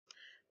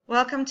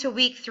Welcome to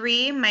week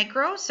 3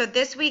 micro. So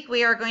this week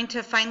we are going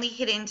to finally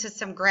hit into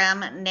some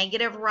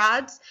gram-negative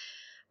rods.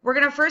 We're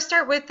going to first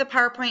start with the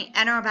PowerPoint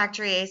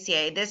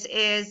Enterobacteriaceae. This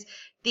is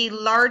the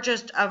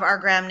largest of our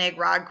gram-neg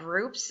rod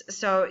groups.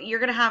 So you're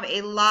going to have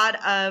a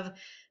lot of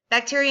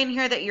bacteria in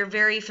here that you're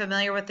very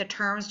familiar with the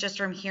terms just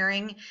from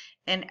hearing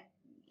and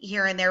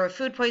here and there with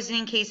food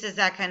poisoning cases,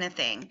 that kind of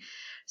thing.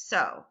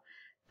 So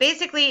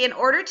basically, in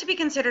order to be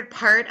considered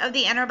part of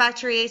the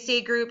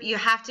Enterobacteriaceae group, you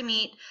have to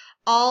meet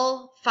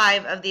all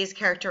 5 of these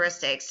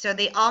characteristics. So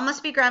they all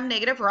must be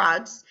gram-negative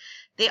rods.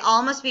 They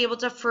all must be able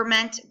to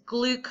ferment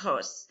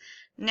glucose.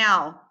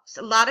 Now,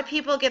 a lot of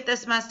people get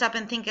this messed up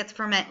and think it's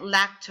ferment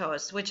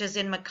lactose, which is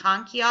in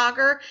MacConkey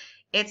agar.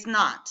 It's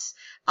not.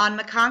 On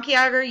MacConkey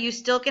agar, you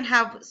still can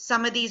have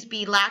some of these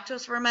be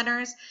lactose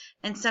fermenters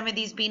and some of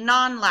these be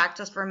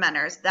non-lactose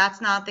fermenters.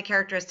 That's not the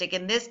characteristic.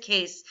 In this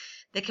case,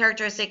 the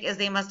characteristic is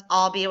they must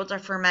all be able to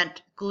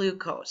ferment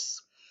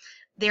glucose.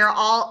 They are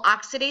all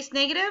oxidase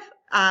negative.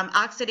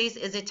 Oxidase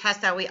is a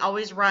test that we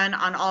always run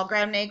on all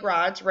gram-neg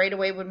rods right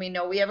away when we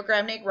know we have a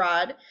gram-neg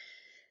rod.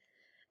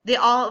 They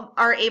all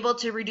are able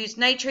to reduce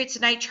nitrates to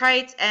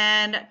nitrites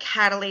and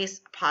catalase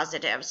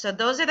positive. So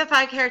those are the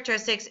 5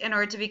 characteristics in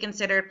order to be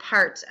considered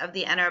part of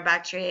the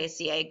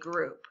Enterobacteriaceae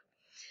group.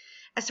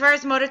 As far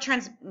as mode of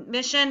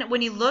transmission,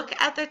 when you look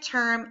at the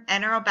term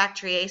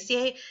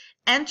Enterobacteriaceae,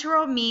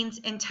 entero means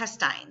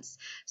intestines.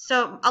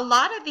 So a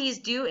lot of these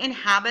do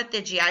inhabit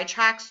the GI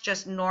tracts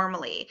just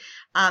normally.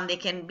 They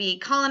can be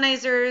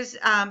colonizers,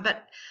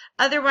 but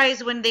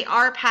otherwise when they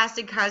are passed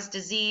and cause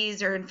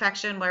disease or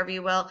infection, whatever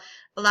you will,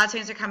 a lot of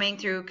times they're coming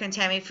through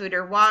contaminated food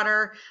or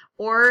water,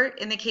 or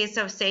in the case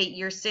of, say,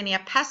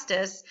 Yersinia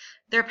pestis,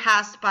 they're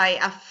passed by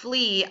a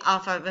flea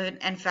off of an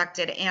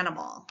infected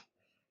animal.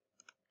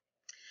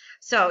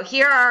 So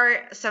here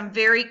are some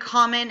very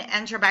common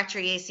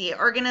Enterobacteriaceae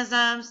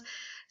organisms.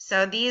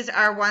 So these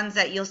are ones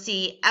that you'll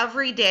see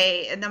every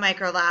day in the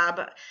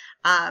microlab.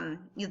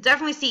 You'll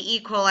definitely see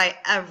E. coli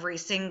every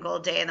single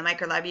day in the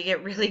microlab. You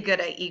get really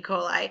good at E.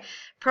 coli.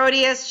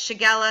 Proteus,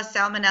 Shigella,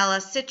 Salmonella,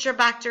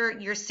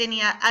 Citrobacter,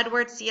 Yersinia,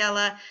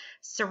 Edwardsiella,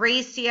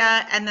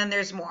 Serratia, and then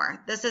there's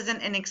more. This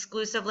isn't an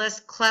exclusive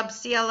list.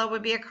 Klebsiella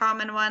would be a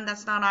common one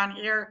that's not on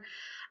here.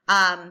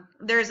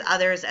 There's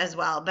others as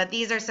well, but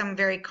these are some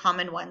very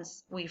common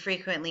ones we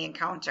frequently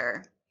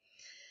encounter.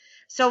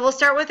 So we'll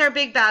start with our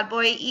big bad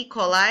boy, E.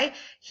 coli.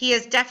 He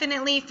is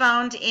definitely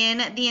found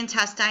in the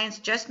intestines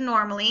just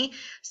normally.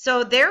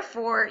 So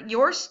therefore,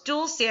 your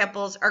stool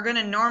samples are going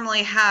to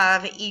normally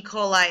have E.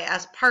 coli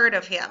as part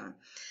of him,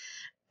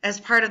 as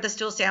part of the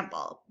stool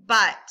sample.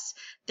 But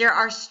there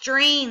are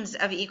strains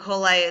of E.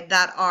 coli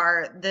that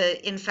are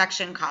the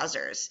infection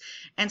causers.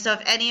 And so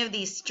if any of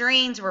these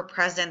strains were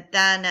present,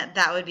 then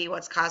that would be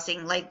what's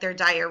causing like their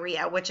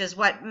diarrhea, which is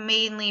what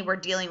mainly we're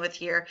dealing with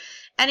here.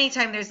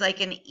 Anytime there's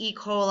like an E.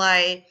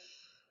 coli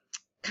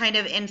kind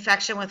of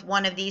infection with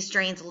one of these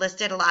strains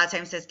listed, a lot of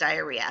times it's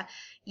diarrhea.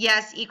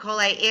 Yes, E.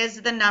 coli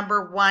is the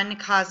 #1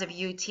 cause of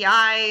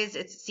UTIs.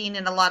 It's seen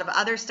in a lot of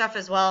other stuff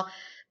as well.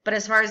 But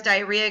as far as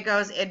diarrhea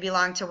goes, it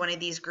belonged to one of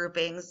these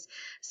groupings.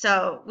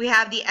 So we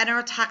have the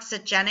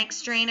enterotoxigenic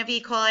strain of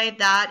E. coli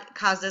that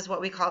causes what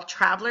we call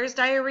traveler's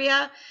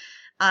diarrhea.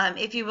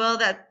 If you will,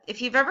 that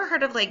if you've ever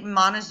heard of like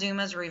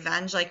Montezuma's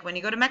Revenge, like when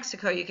you go to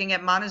Mexico, you can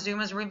get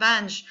Montezuma's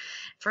Revenge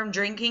from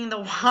drinking the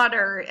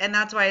water. And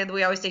that's why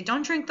we always say,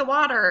 don't drink the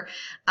water.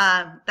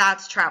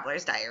 That's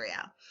traveler's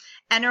diarrhea.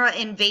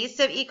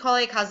 Enteroinvasive E.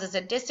 coli causes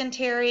a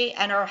dysentery.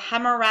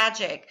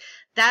 Enterohemorrhagic,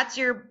 that's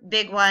your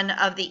big one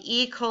of the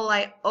E.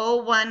 coli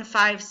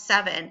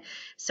 0157.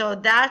 So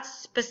that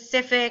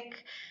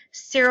specific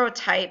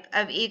serotype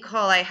of E.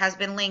 coli has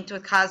been linked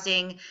with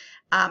causing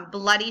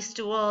bloody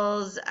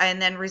stools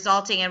and then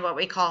resulting in what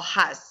we call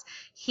HUS,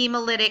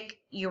 hemolytic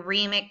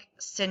uremic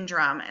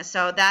syndrome.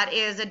 So that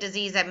is a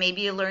disease that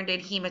maybe you learned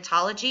in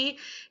hematology.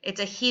 It's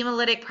a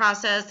hemolytic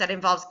process that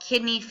involves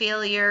kidney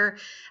failure.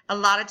 A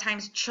lot of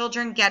times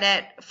children get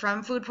it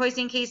from food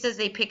poisoning cases.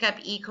 They pick up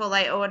E.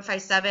 coli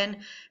 0157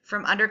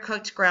 from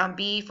undercooked ground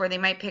beef, or they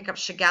might pick up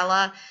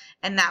Shigella,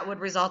 and that would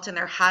result in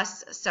their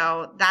HUS.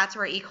 So that's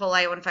where E.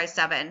 coli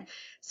 0157.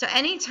 So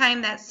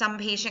anytime that some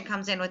patient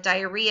comes in with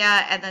diarrhea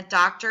and the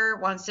doctor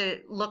wants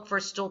to look for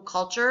stool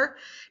culture,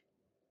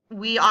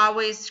 we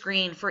always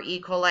screen for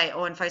E. coli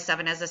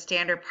 0157 as a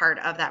standard part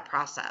of that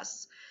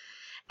process.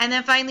 And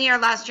then finally, our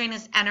last strain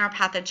is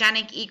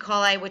enteropathogenic E.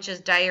 coli, which is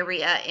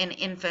diarrhea in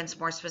infants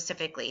more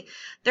specifically.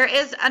 There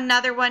is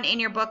another one in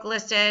your book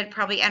listed,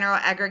 probably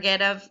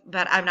enteroaggregative,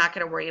 but I'm not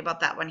going to worry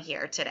about that one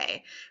here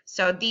today.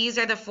 So these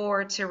are the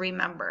 4 to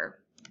remember.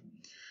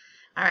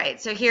 All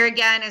right, so here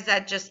again is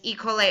that just E.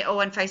 coli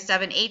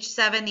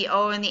 0157H7. The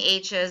O and the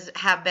H's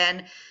have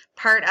been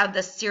part of the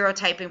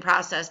serotyping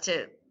process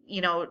to,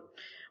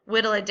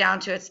 whittle it down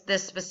to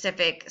this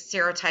specific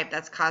serotype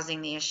that's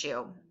causing the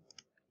issue.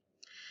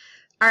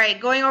 All right,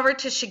 going over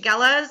to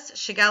Shigellas.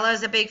 Shigella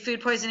is a big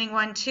food poisoning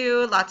one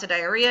too. Lots of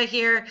diarrhea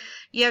here.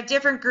 You have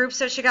different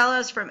groups of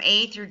Shigellas from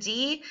A through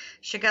D.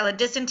 Shigella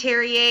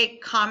dysenteriae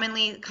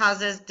commonly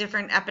causes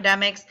different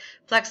epidemics.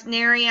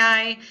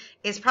 Flexneri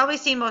is probably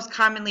seen most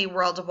commonly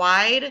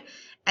worldwide.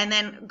 And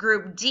then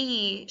group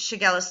D,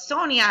 Shigella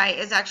sonnei,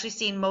 is actually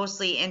seen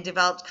mostly in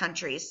developed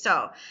countries.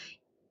 So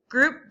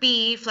group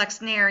B,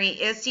 Flexneri,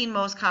 is seen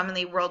most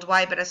commonly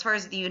worldwide, but as far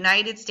as the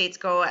United States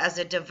go as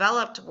a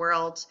developed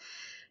world,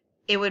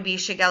 it would be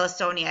Shigella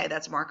sonnei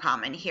that's more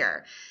common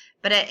here.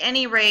 But at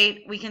any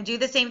rate, we can do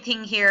the same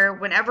thing here.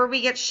 Whenever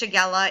we get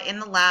Shigella in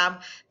the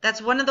lab,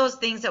 that's one of those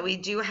things that we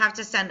do have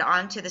to send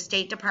on to the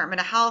State Department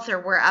of Health or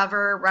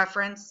wherever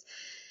reference,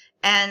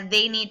 and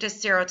they need to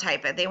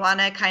serotype it. They want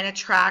to kind of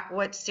track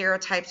what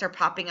serotypes are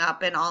popping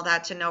up and all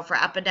that to know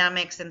for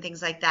epidemics and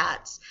things like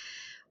that.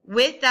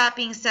 With that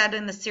being said,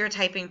 in the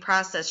serotyping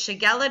process,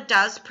 Shigella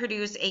does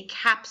produce a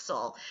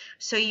capsule.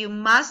 So you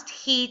must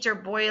heat or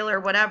boil or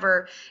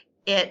whatever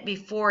it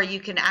before you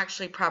can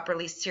actually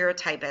properly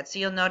serotype it. So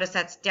you'll notice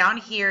that's down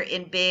here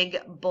in big,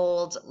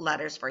 bold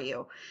letters for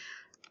you.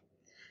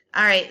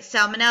 All right,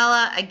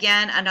 Salmonella,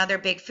 again, another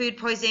big food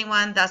poisoning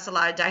one, thus a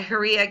lot of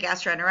diarrhea,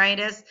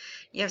 gastroenteritis.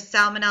 You have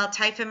Salmonella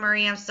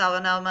typhimurium,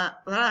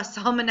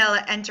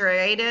 Salmonella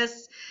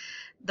enteritis.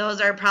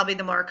 Those are probably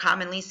the more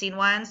commonly seen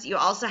ones. You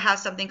also have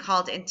something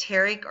called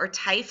enteric or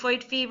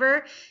typhoid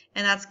fever,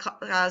 and that's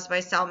caused by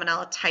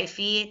Salmonella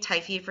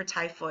typhi for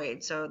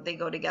typhoid. So they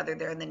go together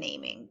there in the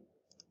naming.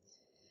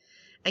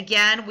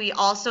 Again, we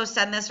also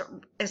send this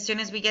as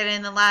soon as we get it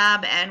in the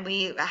lab and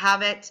we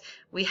have it.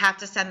 We have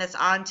to send this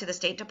on to the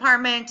State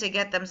Department to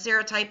get them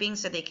serotyping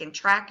so they can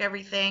track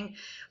everything.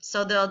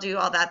 So they'll do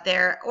all that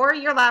there. Or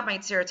your lab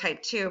might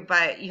serotype too,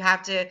 but you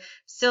have to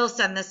still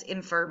send this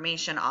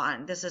information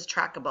on. This is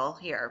trackable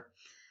here.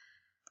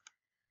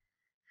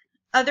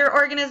 Other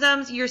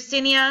organisms,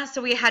 Yersinia. So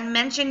we had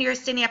mentioned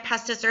Yersinia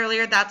pestis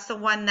earlier. That's the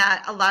one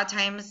that a lot of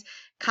times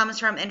comes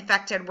from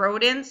infected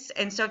rodents.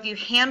 And so if you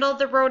handle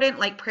the rodent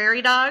like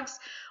prairie dogs,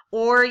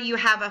 or you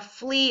have a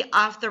flea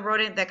off the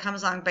rodent that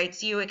comes along,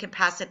 bites you, it can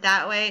pass it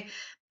that way.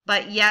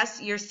 But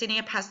yes,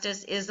 Yersinia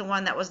pestis is the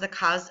one that was the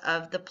cause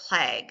of the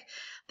plague.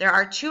 There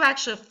are two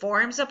actual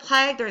forms of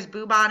plague. There's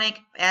bubonic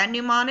and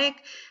pneumonic.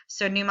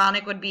 So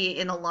pneumonic would be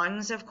in the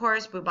lungs, of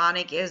course.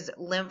 Bubonic is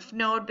lymph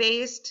node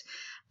based.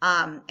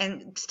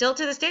 And still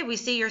to this day, we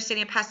see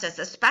Yersinia pestis,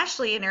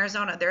 especially in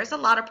Arizona. There's a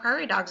lot of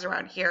prairie dogs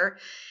around here,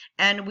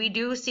 and we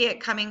do see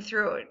it coming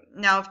through.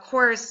 Now, of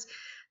course,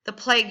 the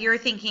plague you're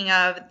thinking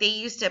of, they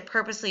used to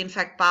purposely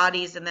infect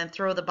bodies and then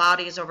throw the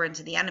bodies over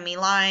into the enemy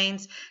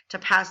lines to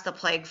pass the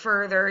plague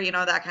further, you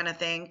know, that kind of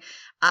thing.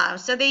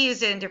 So they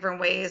use it in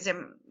different ways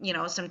and, you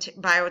know, some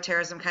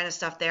bioterrorism kind of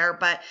stuff there.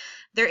 But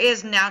there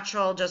is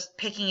natural just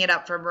picking it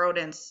up from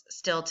rodents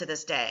still to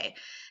this day.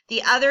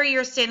 The other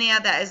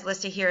Yersinia that is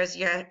listed here is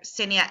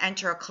Yersinia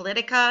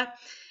enterocolitica.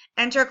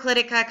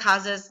 Enterocolitica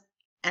causes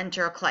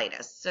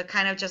enterocolitis. So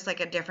kind of just like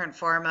a different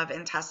form of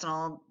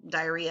intestinal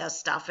diarrhea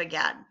stuff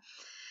again.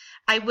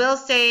 I will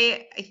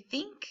say, I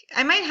think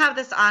I might have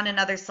this on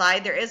another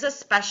slide. There is a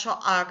special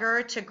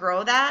agar to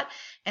grow that,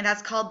 and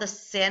that's called the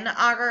CIN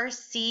agar,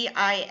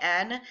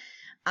 C-I-N.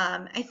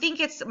 I think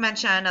it's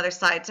mentioned on another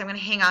slide, so I'm going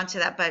to hang on to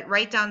that, but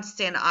write down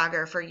CIN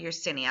agar for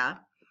Yersinia.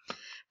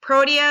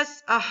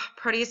 Proteus.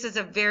 Proteus is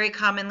a very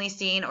commonly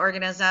seen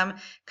organism.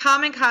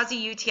 Common cause of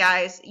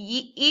UTIs.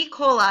 E.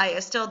 coli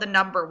is still the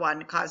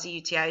 #1 cause of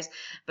UTIs,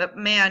 but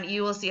man,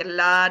 you will see a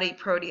lot of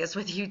Proteus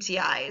with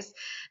UTIs.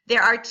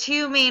 There are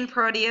two main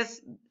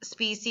Proteus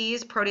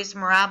species, Proteus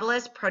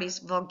mirabilis,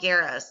 Proteus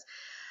vulgaris.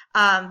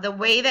 The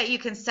way that you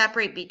can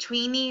separate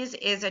between these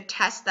is a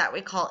test that we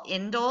call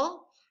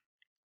indole.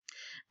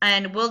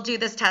 And we'll do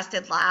this test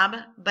in lab,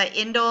 but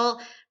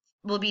indole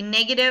will be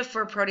negative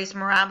for Proteus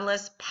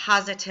mirabilis,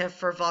 positive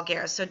for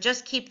vulgaris. So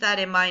just keep that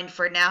in mind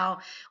for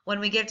now. When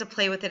we get to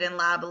play with it in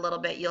lab a little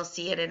bit, you'll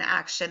see it in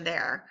action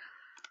there.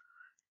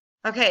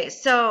 Okay,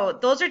 so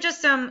those are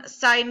just some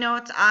side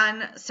notes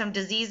on some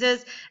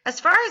diseases. As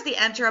far as the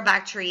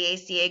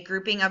Enterobacteriaceae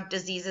grouping of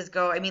diseases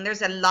go, I mean,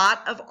 there's a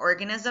lot of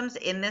organisms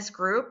in this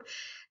group.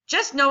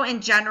 Just know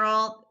in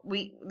general,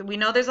 we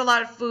know there's a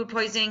lot of food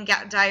poisoning,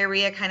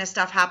 diarrhea kind of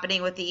stuff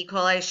happening with the E.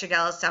 coli,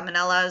 Shigella,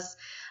 Salmonellas.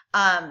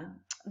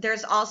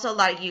 There's also a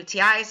lot of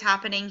UTIs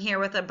happening here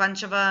with a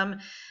bunch of them.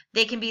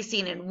 They can be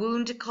seen in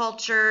wound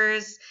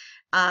cultures.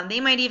 They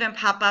might even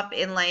pop up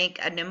in like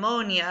a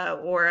pneumonia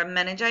or a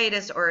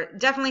meningitis or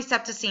definitely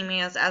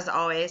septicemias as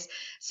always.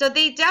 So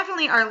they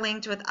definitely are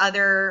linked with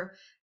other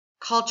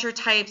culture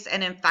types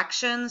and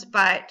infections,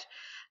 but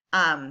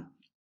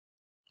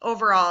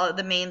overall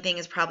the main thing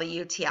is probably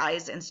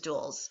UTIs and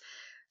stools.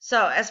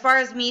 So as far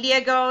as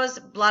media goes,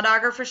 blood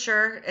agar for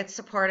sure, it's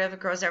supportive, it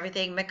grows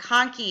everything.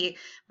 MacConkey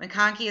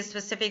is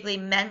specifically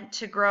meant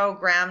to grow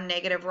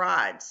gram-negative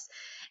rods.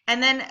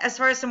 And then as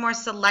far as some more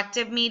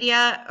selective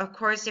media, of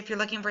course, if you're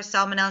looking for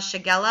Salmonella,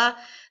 Shigella,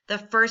 the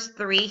first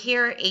three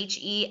here,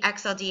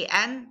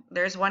 HEXLDN,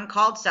 there's one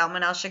called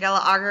Salmonella,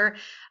 Shigella agar.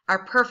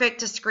 are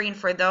perfect to screen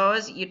for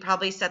those. You'd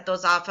probably set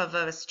those off of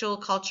a stool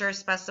culture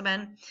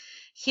specimen.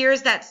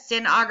 Here's that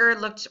SYN agar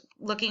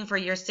looking for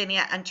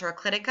Yersinia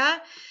enteroclitica.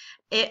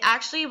 It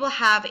actually will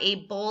have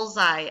a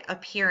bullseye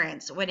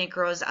appearance when it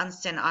grows on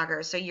SYN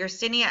agar. So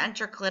Yersinia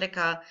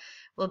enteroclitica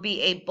will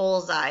be a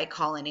bullseye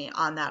colony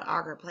on that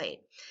agar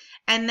plate.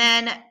 And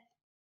then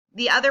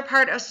the other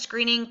part of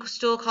screening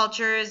stool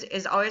cultures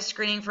is always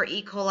screening for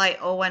E. coli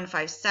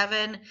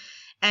 0157.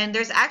 And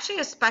there's actually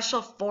a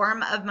special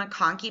form of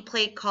MacConkey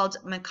plate called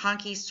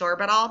MacConkey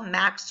sorbitol,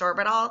 MAC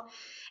sorbitol.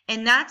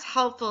 And that's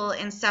helpful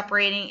in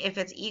separating if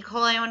it's E.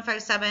 coli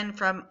 0157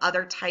 from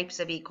other types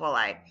of E.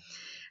 coli.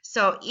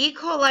 So E.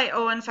 coli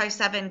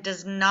 0157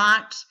 does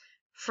not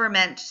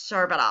ferment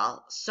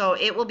sorbitol. So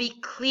it will be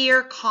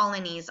clear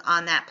colonies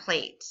on that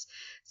plate.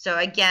 So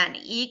again,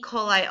 E.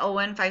 coli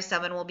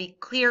 0157 will be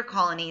clear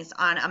colonies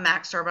on a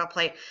MAC sorbitol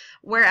plate,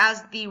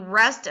 whereas the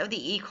rest of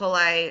the E.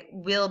 coli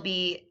will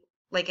be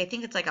like, I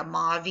think it's like a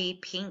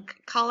mauve pink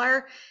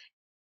color.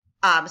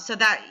 So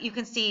that you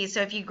can see,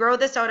 so if you grow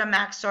this out of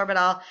MAC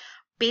sorbitol,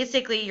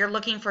 basically you're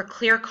looking for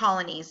clear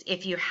colonies.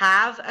 If you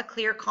have a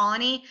clear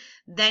colony,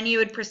 then you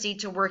would proceed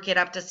to work it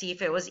up to see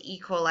if it was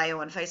E. coli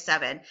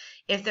 0157.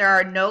 If there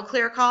are no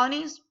clear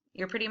colonies,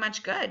 you're pretty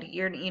much good.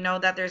 You know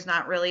that there's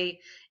not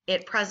really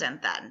it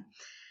present then.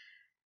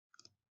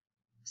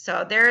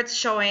 So there it's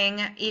showing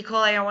E.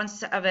 coli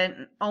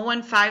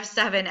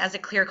 0157 as a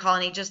clear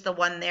colony, just the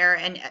one there,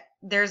 and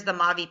there's the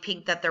mauve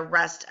pink that the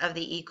rest of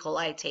the E.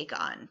 coli take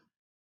on.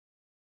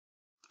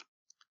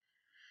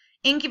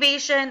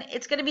 Incubation,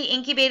 it's going to be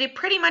incubated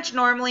pretty much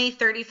normally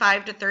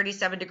 35 to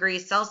 37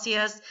 degrees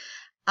Celsius,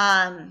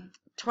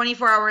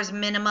 24 hours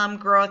minimum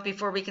growth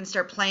before we can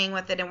start playing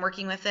with it and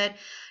working with it.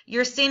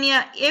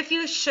 Yersinia, if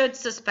you should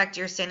suspect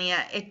Yersinia,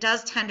 it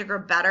does tend to grow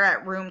better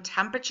at room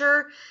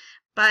temperature,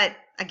 but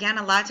again,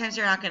 a lot of times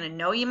you're not going to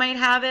know you might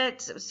have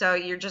it, so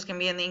you're just going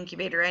to be in the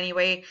incubator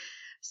anyway.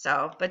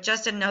 So, but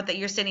just a note that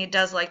Yersinia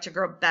does like to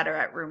grow better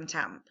at room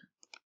temp.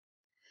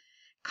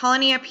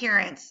 Colony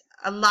appearance.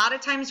 A lot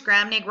of times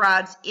Graham-Nag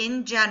rods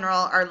in general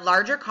are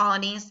larger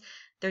colonies.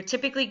 They're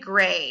typically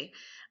gray.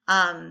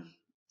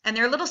 And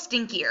they're a little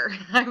stinkier.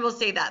 I will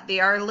say that. They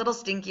are a little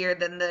stinkier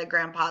than the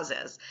grandpa's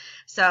is.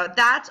 So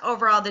that's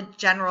overall the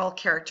general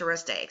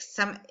characteristics.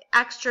 Some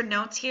extra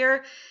notes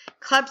here.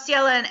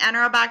 Klebsiella and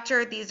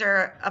Enterobacter, these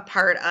are a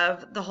part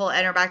of the whole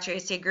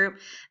Enterobacteriaceae group.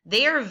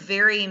 They are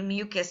very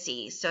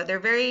mucousy. So they're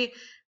very,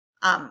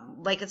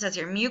 like it says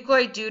here,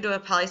 mucoid due to a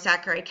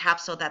polysaccharide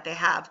capsule that they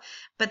have.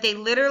 But they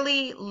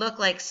literally look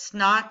like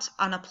snot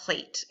on a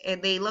plate.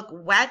 They look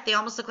wet. They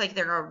almost look like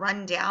they're going to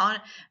run down.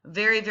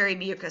 Very, very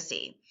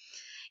mucousy.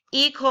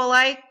 E.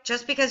 coli,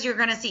 just because you're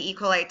going to see E.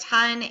 coli a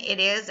ton,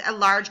 it is a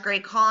large gray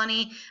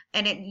colony,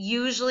 and it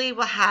usually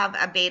will have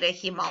a beta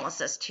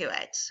hemolysis to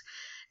it.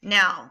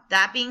 Now,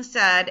 that being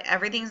said,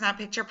 everything's not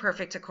picture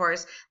perfect, of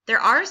course. There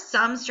are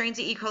some strains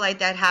of E. coli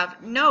that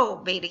have no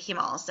beta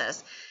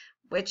hemolysis,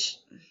 which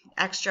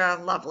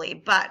extra lovely.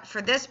 But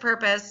for this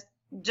purpose,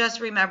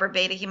 just remember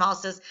beta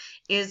hemolysis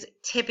is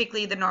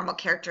typically the normal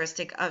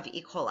characteristic of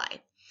E.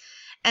 coli.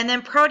 And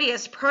then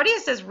Proteus.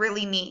 Proteus is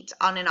really neat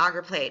on an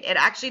agar plate. It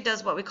actually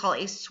does what we call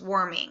a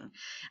swarming.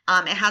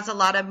 It has a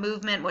lot of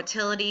movement,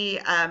 motility,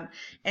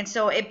 and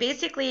so it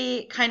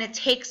basically kind of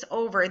takes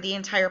over the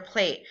entire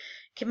plate.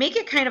 Can make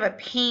it kind of a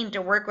pain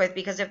to work with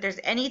because if there's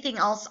anything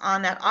else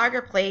on that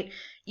agar plate,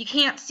 you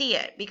can't see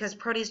it because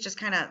Proteus just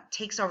kind of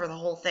takes over the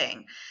whole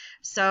thing.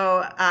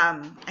 So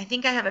I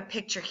think I have a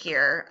picture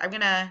here. I'm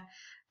going to,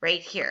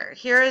 right here.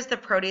 Here is the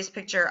Proteus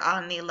picture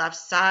on the left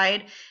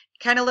side.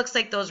 Kind of looks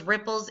like those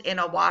ripples in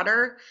a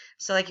water.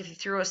 So like if you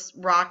threw a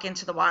rock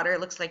into the water, it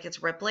looks like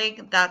it's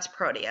rippling. That's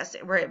Proteus,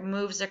 where it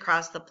moves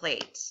across the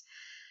plates.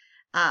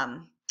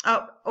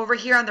 Over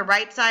here on the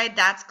right side,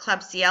 that's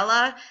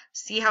Klebsiella.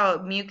 See how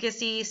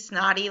mucousy,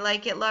 snotty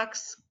like it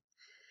looks?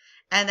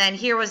 And then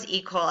here was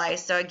E. coli.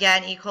 So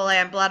again, E. coli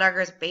on blood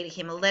agar is beta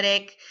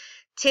hemolytic.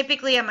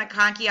 Typically a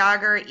MacConkey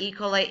agar, E.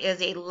 coli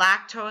is a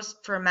lactose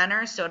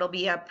fermenter, so it'll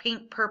be a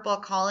pink-purple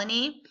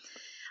colony.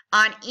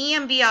 On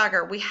EMB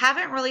agar, we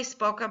haven't really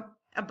spoken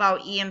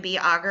about EMB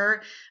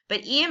agar,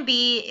 but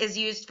EMB is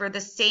used for the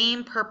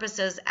same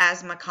purposes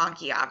as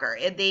MacConkey agar.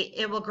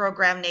 It will grow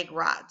Graham-Nag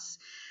rods.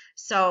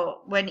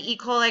 So when E.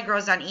 coli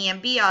grows on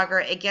EMB agar,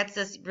 it gets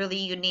this really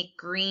unique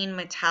green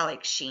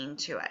metallic sheen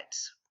to it.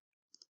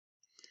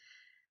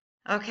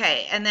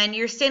 Okay, and then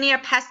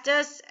Yersinia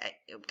pestis,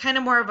 kind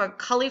of more of a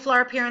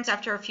cauliflower appearance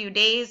after a few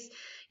days.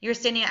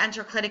 Yersinia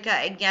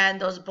enteroclitica, again,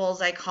 those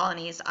bullseye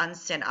colonies on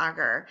SYN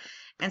agar.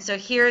 And so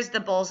here's the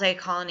bullseye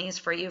colonies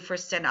for you for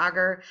SYN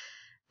agar.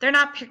 They're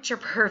not picture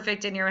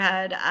perfect in your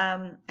head.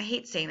 I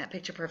hate saying that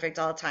picture perfect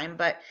all the time,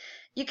 but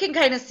you can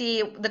kind of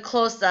see the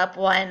close-up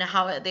one,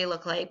 how they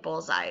look like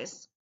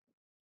bullseyes.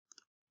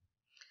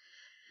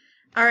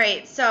 All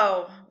right,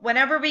 so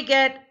whenever we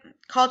get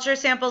culture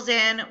samples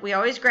in, we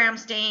always gram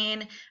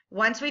stain.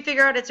 Once we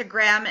figure out it's a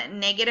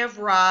gram-negative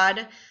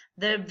rod,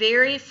 the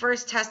very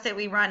first test that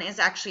we run is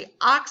actually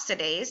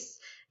oxidase.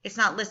 It's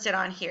not listed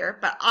on here,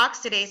 but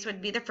oxidase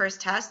would be the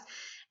first test.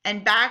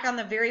 And back on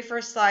the very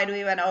first slide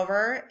we went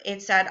over,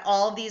 it said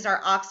all of these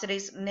are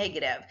oxidase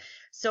negative.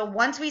 So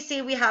once we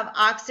see we have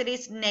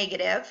oxidase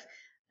negative,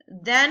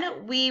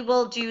 then we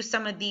will do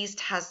some of these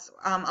tests.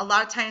 A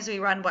lot of times we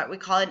run what we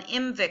call an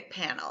IMVIC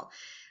panel.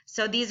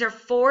 So these are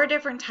 4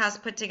 different tests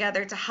put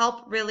together to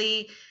help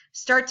really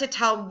start to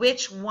tell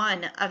which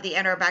one of the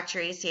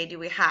Enterobacteriaceae do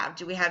we have.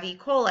 Do we have E.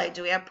 coli?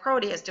 Do we have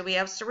Proteus? Do we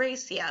have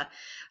Serratia?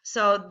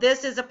 So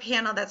this is a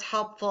panel that's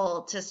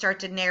helpful to start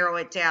to narrow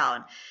it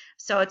down.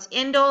 So it's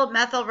indole,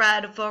 methyl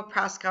red, Vogue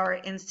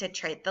Proskauer, and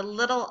citrate. The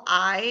little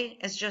I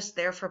is just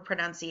there for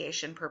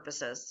pronunciation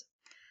purposes.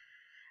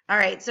 All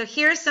right, so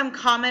here's some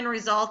common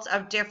results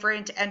of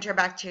different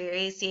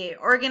Enterobacteriaceae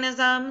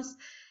organisms.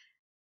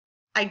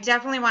 I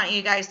definitely want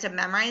you guys to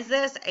memorize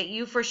this.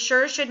 You for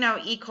sure should know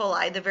E.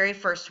 coli, the very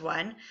first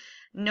one.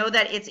 Know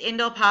that it's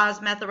indole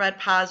pos, methyl red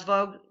pos,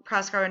 Vogue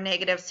Proskauer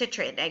negative,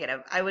 citrate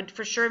negative. I would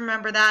for sure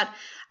remember that.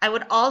 I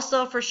would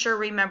also for sure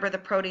remember the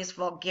Proteus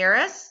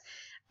vulgaris.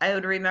 I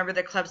would remember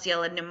the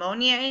Klebsiella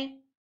pneumoniae.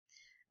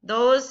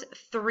 Those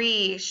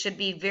 3 should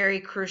be very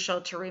crucial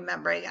to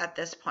remembering at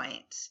this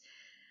point.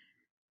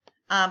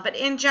 But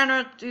in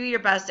general, do your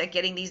best at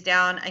getting these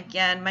down.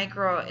 Again,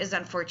 micro is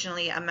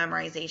unfortunately a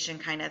memorization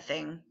kind of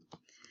thing.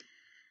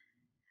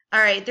 All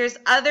right, there's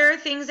other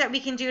things that we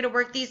can do to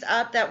work these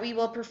up that we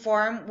will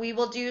perform. We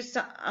will do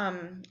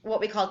some,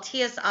 what we call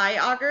TSI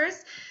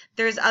augers.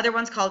 There's other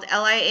ones called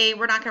LIA.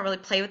 We're not going to really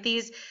play with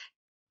these.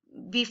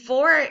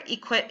 Before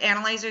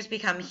analyzers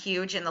become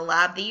huge in the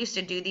lab, they used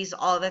to do these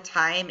all the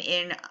time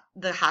in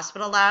the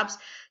hospital labs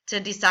to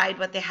decide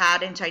what they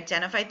had and to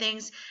identify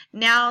things.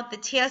 Now,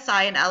 the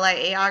TSI and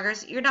LIA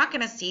augers, you're not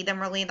going to see them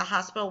really in the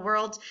hospital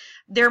world.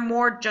 They're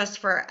more just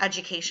for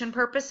education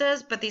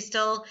purposes, but they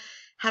still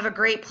have a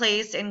great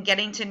place in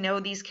getting to know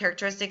these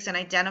characteristics and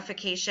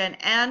identification.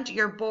 And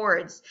your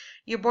boards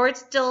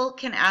still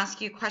can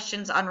ask you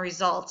questions on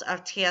results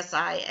of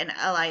TSI and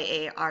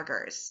LIA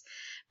augers.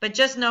 But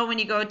just know when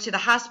you go to the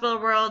hospital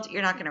world,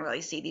 you're not going to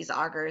really see these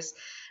augers.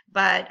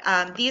 But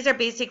these are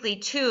basically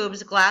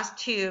tubes, glass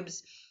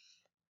tubes,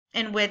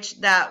 in which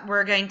that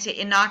we're going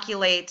to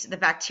inoculate the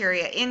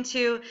bacteria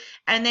into,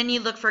 and then you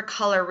look for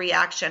color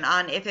reaction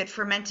on if it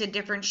fermented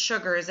different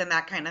sugars and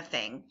that kind of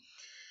thing.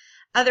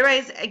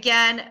 Otherwise,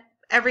 again,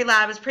 every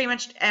lab is pretty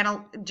much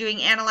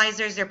doing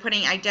analyzers. They're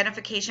putting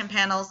identification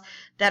panels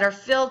that are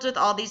filled with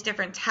all these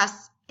different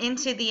tests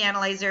into the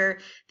analyzer.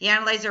 The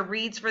analyzer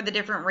reads for the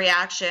different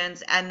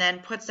reactions and then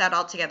puts that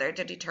all together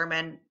to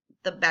determine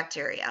the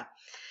bacteria.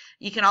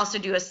 You can also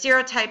do a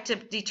serotype to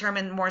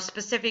determine more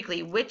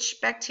specifically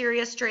which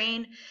bacteria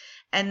strain.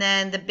 And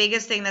then the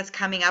biggest thing that's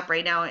coming up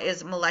right now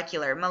is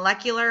molecular.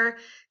 Molecular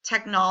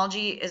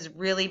technology is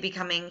really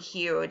becoming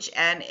huge,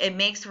 and it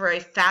makes for a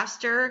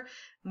faster,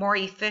 more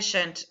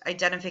efficient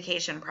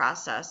identification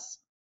process.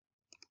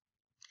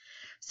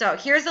 So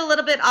here's a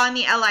little bit on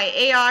the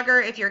LIA auger.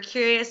 If you're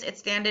curious, it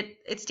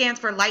stands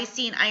for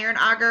lysine iron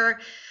auger.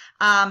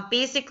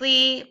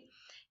 Basically,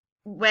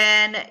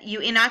 when you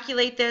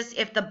inoculate this,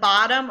 if the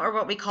bottom, or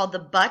what we call the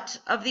butt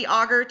of the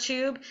auger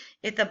tube,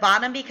 if the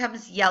bottom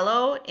becomes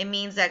yellow, it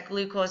means that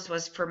glucose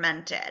was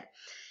fermented.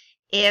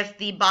 If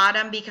the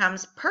bottom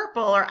becomes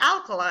purple or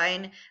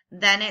alkaline,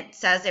 then it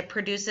says it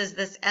produces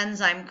this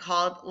enzyme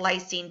called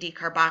lysine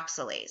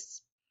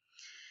decarboxylase.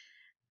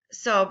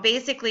 So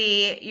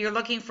basically, you're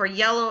looking for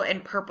yellow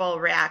and purple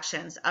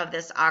reactions of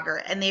this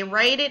auger, and they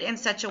write it in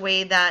such a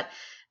way that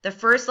the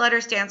first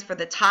letter stands for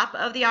the top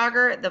of the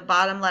auger, the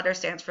bottom letter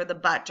stands for the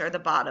butt or the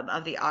bottom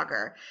of the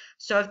auger.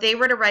 So if they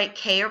were to write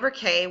K over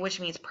K, which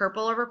means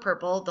purple over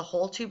purple, the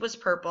whole tube was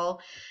purple,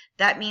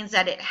 that means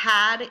that it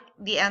had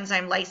the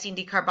enzyme lysine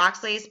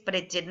decarboxylase, but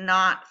it did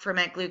not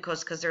ferment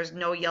glucose because there's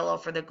no yellow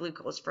for the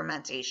glucose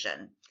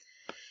fermentation.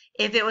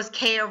 If it was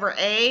K over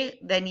A,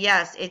 then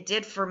yes, it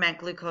did ferment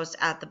glucose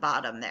at the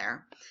bottom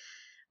there.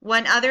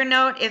 One other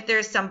note, if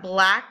there's some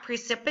black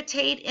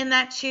precipitate in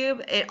that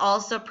tube, it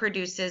also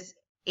produces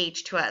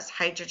H2S,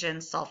 hydrogen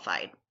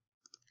sulfide.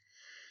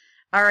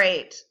 All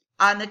right,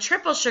 on the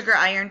triple sugar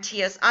iron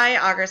TSI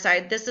auger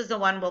side, this is the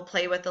one we'll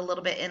play with a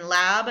little bit in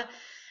lab.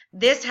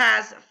 This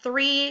has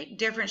 3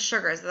 different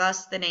sugars,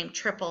 thus the name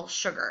triple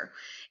sugar.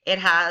 It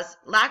has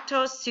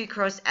lactose,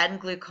 sucrose,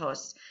 and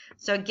glucose.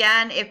 So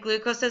again, if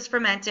glucose is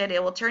fermented,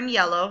 it will turn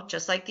yellow,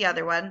 just like the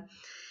other one.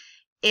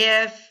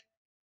 If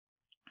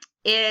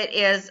it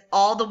is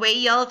all the way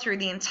yellow through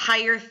the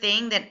entire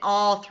thing, then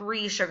all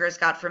 3 sugars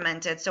got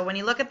fermented. So when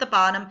you look at the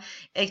bottom,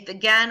 if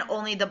again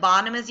only the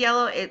bottom is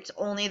yellow, it's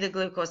only the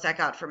glucose that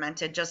got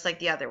fermented, just like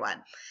the other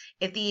one.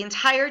 If the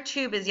entire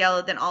tube is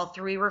yellow, then all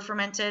 3 were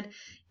fermented.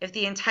 If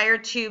the entire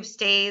tube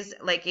stays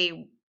like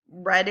a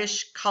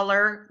reddish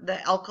color,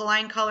 the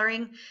alkaline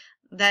coloring,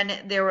 then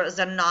there was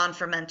a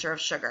non-fermenter of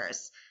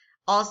sugars.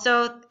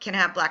 Also can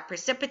have black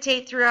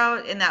precipitate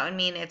throughout, and that would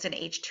mean it's an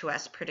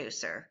H2S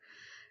producer.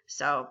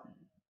 So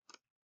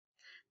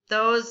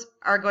those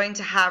are going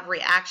to have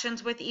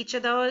reactions with each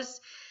of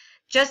those.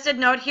 Just a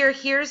note here,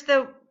 here's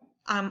the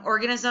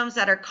organisms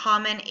that are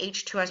common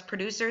H2S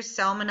producers: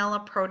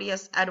 Salmonella,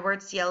 Proteus,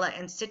 Edwards, Shigella,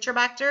 and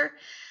Citrobacter.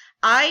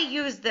 I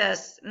use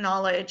this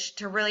knowledge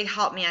to really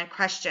help me on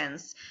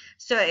questions.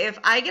 So if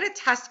I get a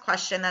test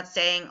question that's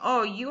saying,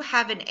 oh, you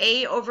have an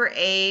A over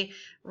A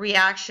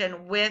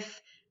reaction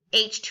with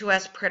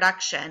H2S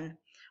production.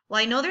 Well,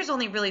 I know there's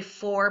only really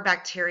 4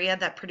 bacteria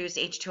that produce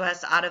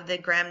H2S out of the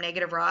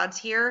gram-negative rods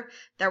here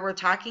that we're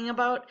talking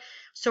about.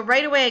 So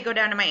right away, I go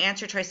down to my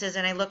answer choices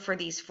and I look for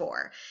these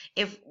 4.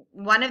 If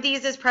one of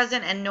these is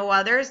present and no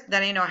others,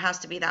 then I know it has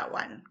to be that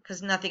one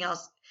because nothing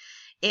else.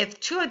 If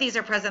 2 of these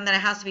are present, then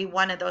it has to be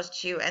one of those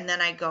 2, and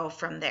then I go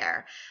from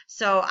there.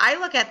 So I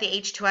look at the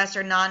H2S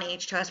or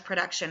non-H2S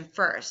production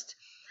first.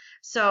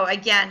 So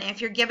again, if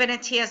you're given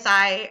a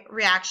TSI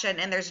reaction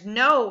and there's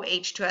no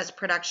H2S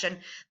production,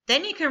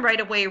 then you can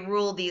right away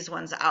rule these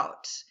ones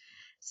out.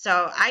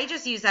 So I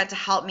just use that to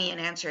help me in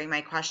answering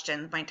my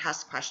questions, my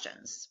test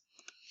questions.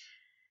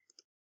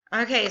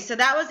 Okay, so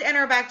that was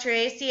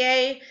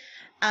Enterobacteriaceae.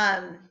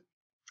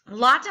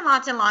 Lots and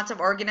lots and lots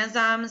of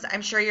organisms.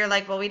 I'm sure you're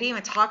like, well, we didn't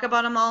even talk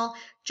about them all.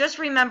 Just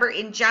remember,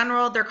 in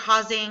general, they're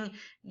causing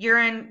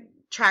urine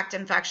tract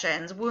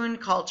infections,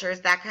 wound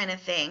cultures, that kind of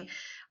thing.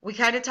 We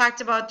kind of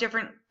talked about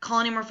different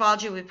colony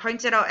morphology. We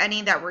pointed out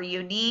any that were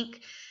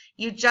unique.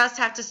 You just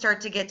have to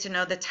start to get to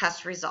know the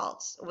test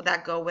results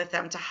that go with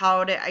them to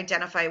how to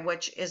identify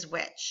which is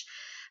which.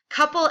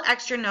 Couple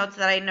extra notes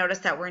that I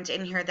noticed that weren't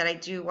in here that I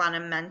do want to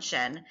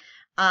mention.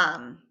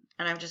 And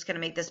I'm just going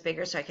to make this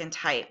bigger so I can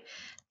type.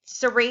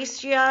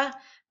 Serratia,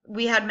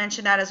 we had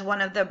mentioned that as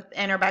one of the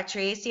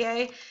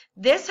Enterobacteriaceae.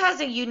 This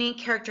has a unique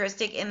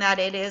characteristic in that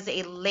it is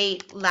a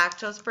late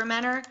lactose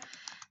fermenter.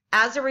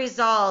 As a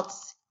result,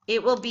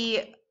 it will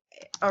be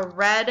a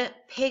red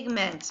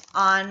pigment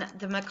on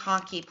the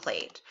MacConkey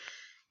plate.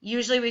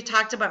 Usually we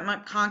talked about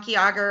MacConkey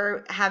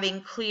agar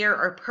having clear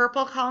or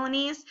purple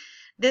colonies.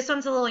 This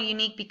one's a little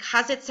unique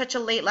because it's such a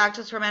late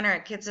lactose fermenter,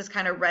 it gets this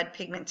kind of red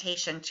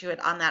pigmentation to it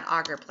on that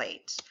agar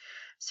plate.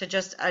 So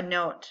just a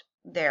note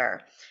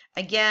there.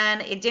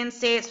 Again, it didn't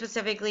say it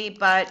specifically,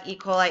 but E.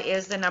 coli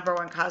is the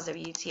 #1 cause of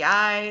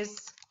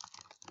UTIs.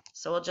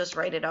 So we'll just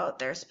write it out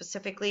there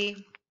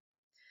specifically.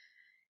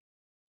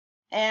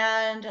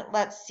 And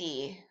let's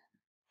see.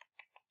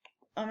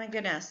 Oh my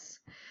goodness.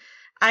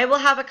 I will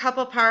have a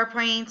couple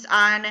PowerPoints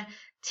on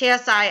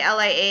TSI,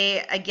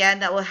 LIA, again,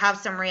 that will have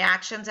some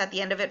reactions at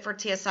the end of it for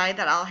TSI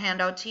that I'll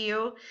hand out to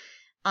you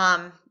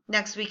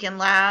next week in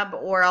lab,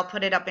 or I'll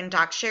put it up in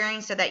doc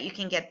sharing so that you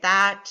can get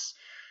that.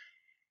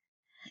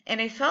 And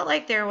I felt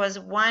like there was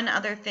one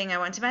other thing I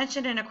want to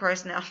mention, and of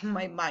course now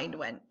my mind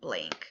went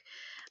blank.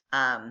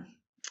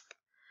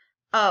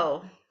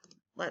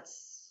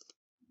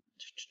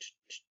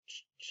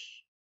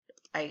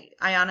 I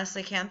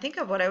honestly can't think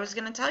of what I was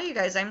going to tell you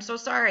guys. I'm so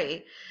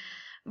sorry.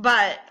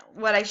 But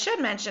what I should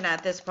mention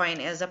at this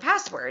point is a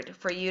password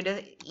for you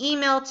to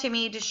email to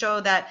me to show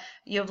that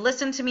you've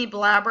listened to me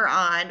blabber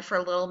on for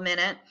a little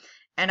minute,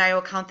 and I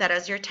will count that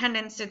as your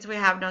attendance since we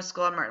have no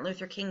school on Martin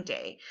Luther King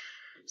Day.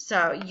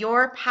 So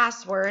your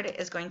password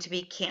is going to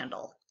be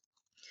candle.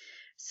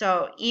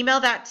 So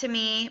email that to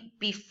me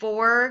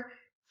before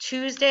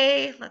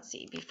Tuesday,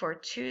 before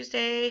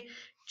Tuesday,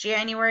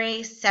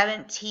 January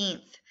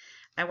 17th.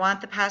 I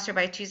want the password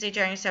by Tuesday,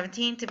 January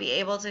 17th to be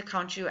able to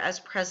count you as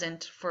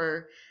present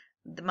for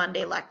the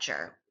Monday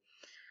lecture.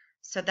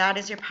 So that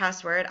is your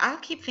password. I'll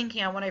keep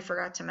thinking on what I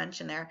forgot to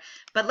mention there.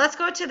 But let's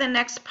go to the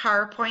next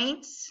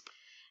PowerPoint.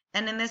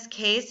 And in this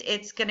case,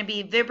 it's going to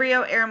be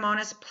Vibrio,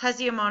 Aeromonas,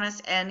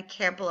 Plesiomonas, and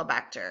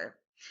Campylobacter.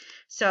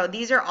 So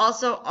these are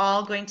also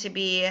all going to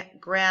be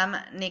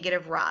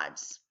gram-negative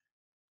rods.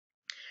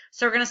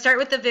 So we're going to start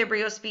with the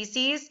Vibrio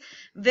species.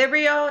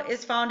 Vibrio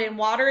is found in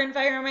water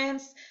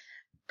environments,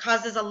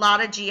 causes a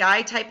lot of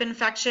GI type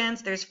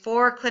infections. There's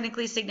 4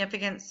 clinically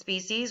significant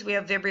species. We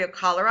have Vibrio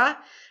cholera.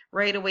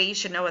 Right away, you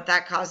should know what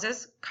that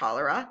causes,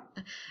 cholera.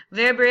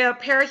 Vibrio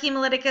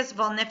parahemolyticus,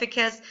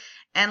 vulnificus,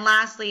 and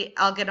lastly,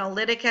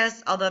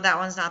 alginolyticus, although that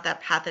one's not that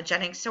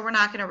pathogenic, so we're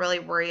not going to really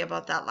worry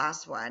about that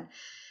last one.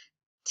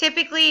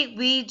 Typically,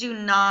 we do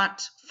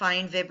not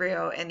find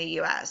Vibrio in the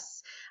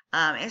U.S.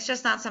 It's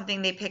just not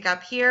something they pick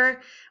up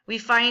here. We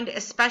find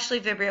especially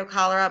Vibrio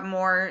cholera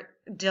more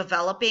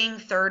developing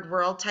third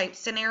world type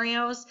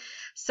scenarios.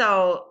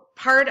 So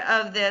part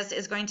of this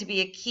is going to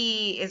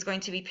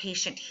be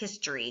patient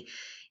history.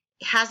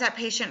 Has that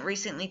patient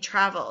recently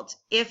traveled?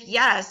 If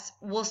yes,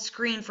 we'll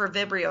screen for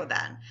Vibrio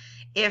then.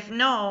 If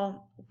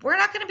no, we're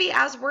not going to be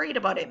as worried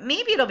about it.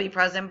 Maybe it'll be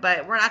present,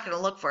 but we're not going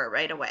to look for it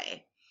right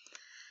away.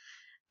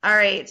 All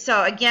right,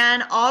 so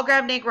again, all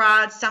gram-neg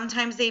rods,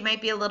 sometimes they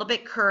might be a little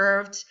bit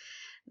curved.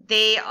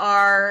 They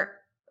are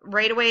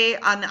right away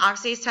on the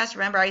oxidase test.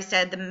 Remember I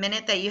said the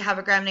minute that you have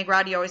a gram-neg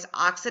rod, you always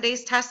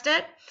oxidase test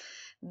it.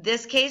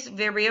 This case,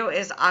 Vibrio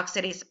is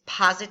oxidase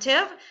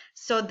positive,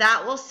 so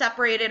that will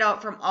separate it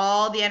out from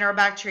all the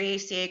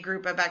Enterobacteriaceae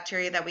group of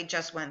bacteria that we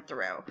just went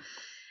through.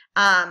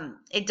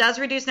 It does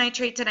reduce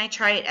nitrate to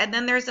nitrite, and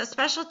then there's a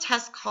special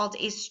test called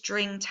a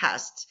string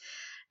test.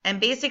 And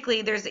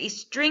basically, there's a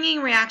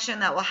stringing reaction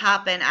that will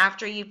happen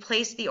after you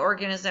place the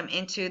organism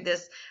into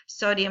this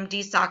sodium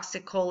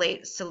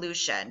desoxycholate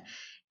solution.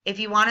 If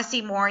you want to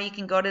see more, you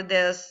can go to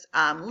this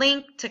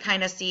link to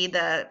kind of see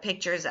the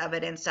pictures of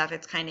it and stuff.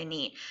 It's kind of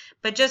neat.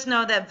 But just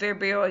know that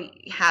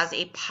Vibrio has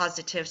a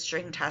positive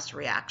string test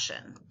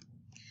reaction.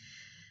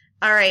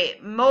 All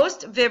right,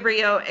 most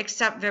Vibrio,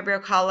 except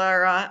Vibrio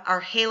cholera,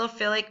 are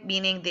halophilic,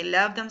 meaning they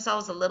love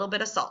themselves a little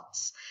bit of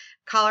salts.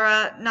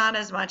 Cholera, not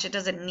as much. It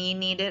doesn't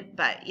need it,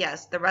 but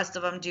yes, the rest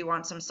of them do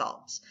want some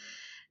salts.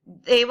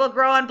 They will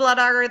grow on blood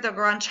agar. They'll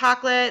grow on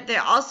chocolate. They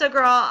also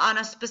grow on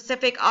a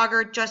specific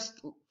agar just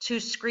to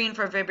screen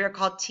for Vibrio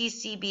called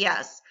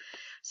TCBS.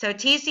 So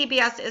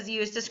TCBS is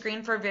used to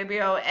screen for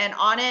Vibrio, and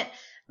on it,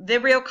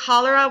 Vibrio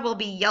cholera will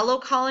be yellow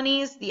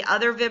colonies. The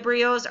other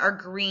Vibrios are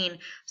green.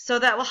 So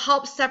that will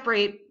help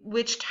separate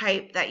which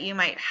type that you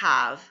might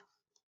have.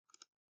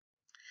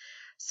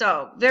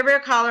 So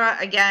Vibrio cholera,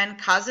 again,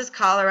 causes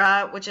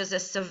cholera, which is a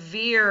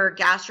severe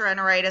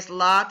gastroenteritis,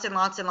 lots and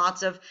lots and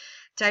lots of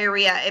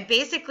diarrhea. It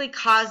basically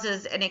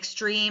causes an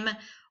extreme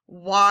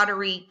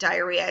watery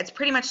diarrhea. It's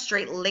pretty much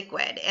straight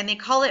liquid, and they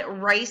call it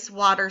rice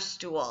water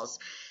stools.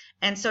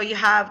 And so you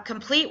have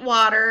complete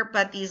water,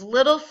 but these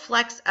little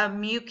flecks of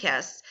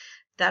mucus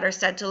that are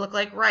said to look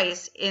like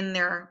rice in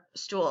their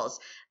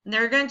stools. And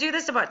they're going to do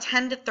this about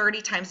 10 to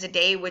 30 times a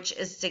day, which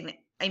is,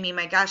 I mean,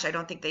 my gosh, I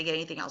don't think they get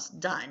anything else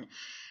done.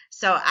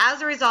 So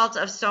as a result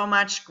of so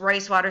much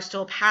rice water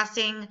stool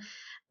passing,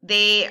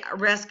 they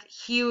risk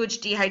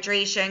huge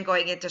dehydration,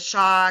 going into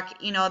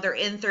shock. You know, they're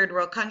in third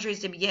world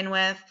countries to begin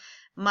with.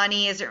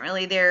 Money isn't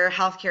really there.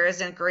 Healthcare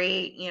isn't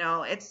great. You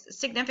know, it's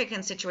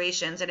significant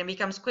situations, and it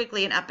becomes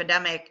quickly an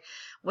epidemic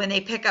when they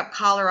pick up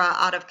cholera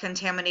out of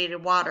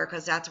contaminated water,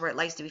 because that's where it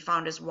likes to be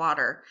found, is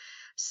water.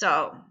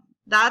 So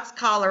that's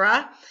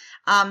cholera.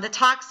 The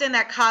toxin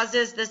that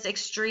causes this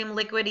extreme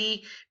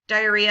liquidy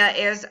diarrhea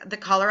is the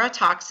cholera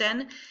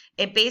toxin.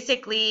 It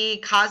basically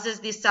causes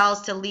these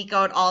cells to leak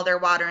out all their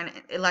water and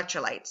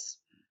electrolytes.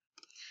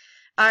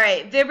 All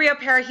right, Vibrio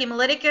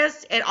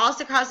parahemolyticus. It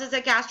also causes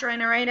a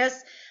gastroenteritis.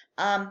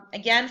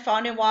 Again,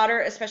 found in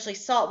water, especially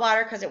salt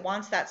water, because it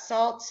wants that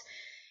salt.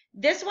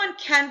 This one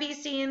can be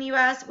seen in the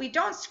U.S. We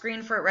don't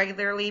screen for it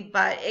regularly,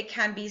 but it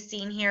can be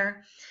seen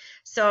here.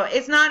 So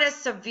it's not as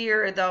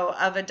severe, though,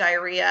 of a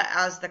diarrhea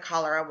as the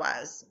cholera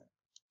was.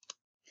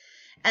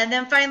 And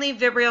then finally,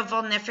 Vibrio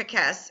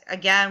vulnificus,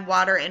 again,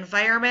 water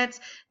environments.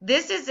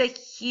 This is a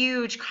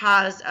huge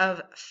cause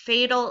of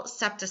fatal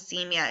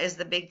septicemia is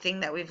the big thing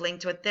that we've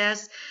linked with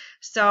this.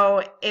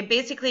 So it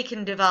basically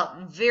can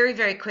develop very,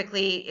 very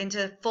quickly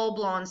into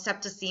full-blown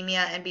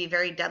septicemia and be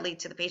very deadly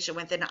to the patient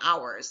within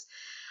hours.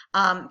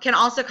 Can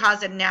also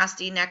cause a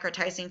nasty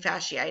necrotizing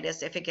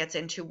fasciitis if it gets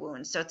into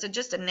wounds. So it's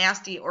just a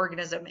nasty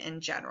organism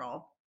in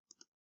general.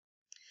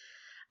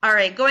 All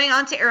right, going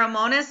on to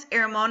Eromonas.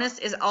 Eromonas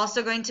is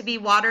also going to be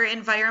water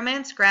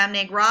environments,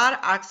 gram-neg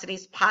rod,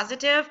 oxidase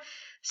positive,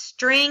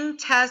 string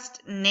test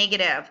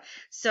negative.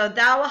 So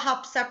that will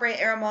help separate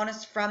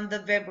Eromonas from the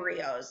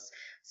Vibrios.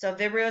 So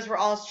Vibrios were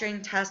all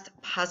string test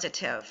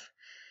positive.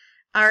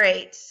 All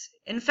right,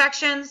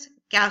 infections,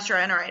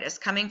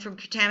 gastroenteritis, coming from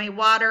contaminated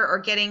water or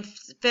getting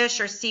fish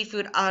or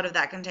seafood out of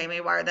that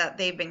contaminated water that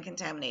they've been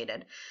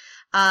contaminated.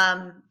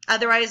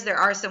 Otherwise, there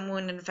are some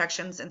wound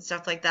infections and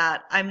stuff like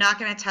that. I'm not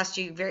going to test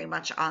you very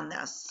much on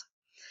this.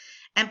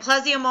 And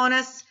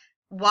Plesiomonas,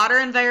 water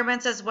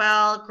environments as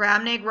well,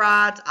 gram-neg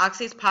rods,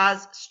 oxidase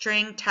pos,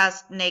 string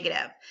test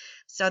negative.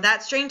 So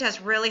that string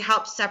test really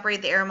helps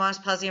separate the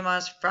Eromonas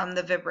plesiomonas from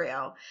the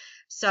Vibrio.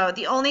 So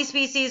the only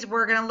species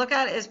we're going to look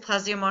at is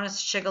Plesiomonas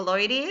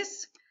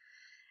shigaloides.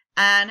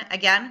 And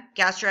again,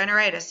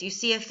 gastroenteritis. You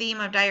see a theme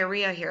of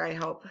diarrhea here, I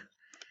hope.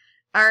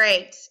 All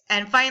right,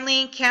 and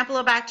finally,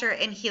 Campylobacter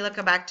and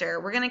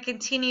Helicobacter. We're going to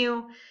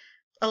continue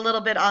a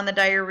little bit on the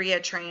diarrhea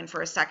train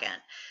for a second.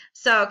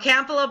 So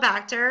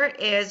Campylobacter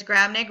is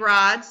gram-neg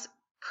rods,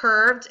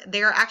 curved.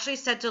 They are actually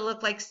said to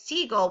look like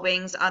seagull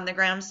wings on the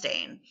gram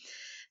stain.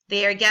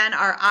 They, again,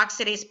 are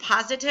oxidase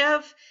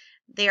positive.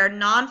 They are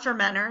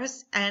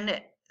non-fermenters,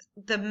 and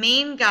the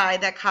main guy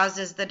that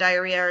causes the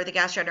diarrhea or the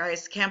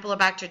gastroenteritis,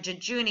 Campylobacter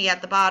jejuni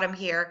at the bottom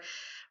here,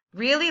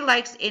 really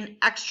likes an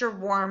extra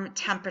warm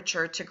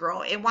temperature to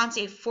grow. It wants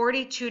a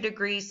 42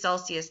 degrees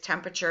Celsius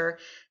temperature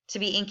to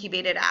be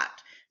incubated at.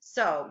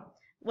 So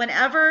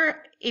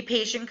whenever a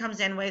patient comes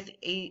in with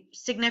a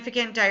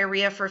significant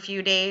diarrhea for a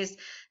few days,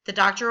 the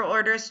doctor will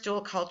order a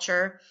stool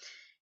culture.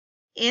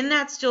 In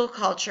that stool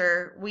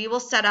culture, we will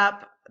set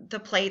up the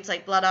plates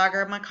like blood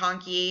agar,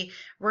 MacConkey.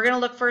 We're going to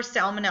look for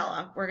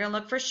Salmonella. We're going to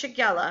look for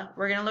Shigella.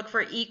 We're going to look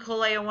for E.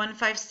 coli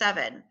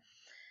 0157.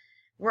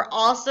 We're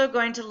also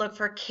going to look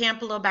for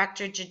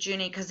Campylobacter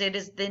jejuni because it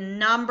is the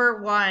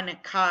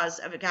 #1 cause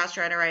of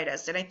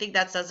gastroenteritis. And I think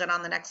that says it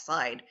on the next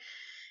slide.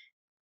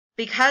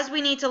 Because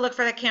we need to look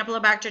for the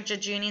Campylobacter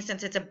jejuni,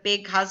 since it's a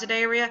big cause of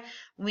diarrhea,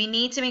 we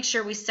need to make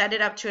sure we set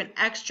it up to an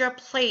extra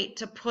plate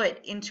to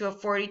put into a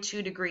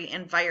 42-degree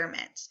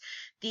environment.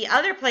 The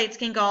other plates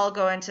can all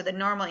go into the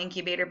normal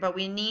incubator, but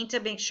we need to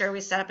make sure we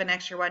set up an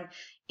extra one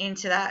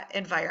into that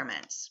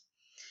environment.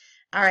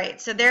 All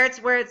right, so there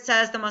it's where it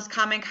says the most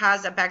common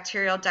cause of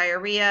bacterial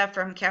diarrhea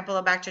from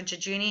Campylobacter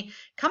jejuni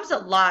comes a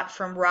lot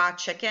from raw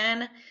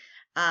chicken.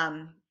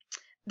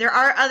 There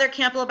are other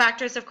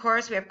Campylobacters, of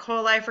course. We have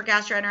coli for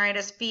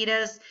gastroenteritis,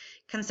 fetus,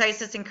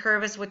 concisus, and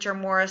curvus, which are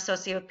more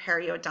associated with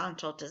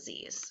periodontal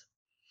disease.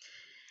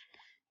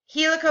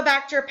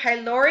 Helicobacter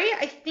pylori.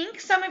 I think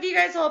some of you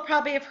guys will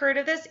probably have heard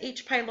of this,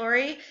 H.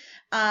 pylori.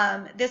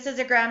 This is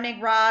a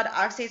gram-neg rod,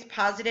 oxidase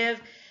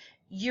positive,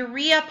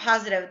 urea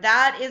positive.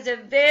 That is a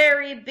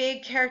very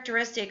big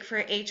characteristic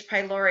for H.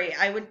 pylori.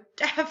 I would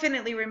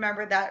definitely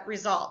remember that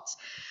result.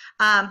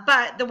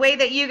 But the way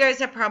that you guys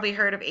have probably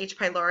heard of H.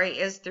 pylori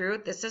is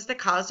through, this is the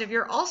cause of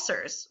your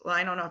ulcers. Well,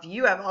 I don't know if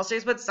you have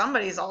ulcers, but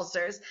somebody's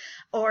ulcers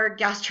or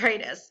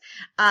gastritis.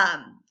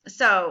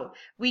 So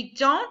we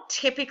don't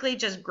typically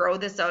just grow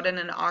this out in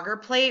an agar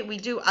plate. We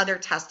do other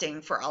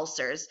testing for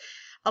ulcers.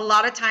 A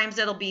lot of times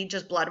it'll be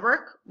just blood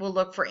work. We'll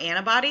look for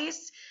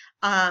antibodies.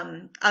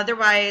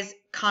 Otherwise,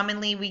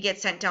 commonly we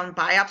get sent down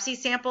biopsy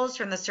samples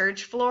from the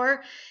surge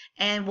floor,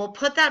 and we'll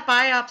put that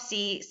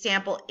biopsy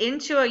sample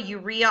into a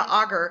urea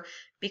agar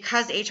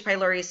because H.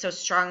 pylori is so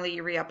strongly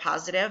urea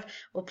positive.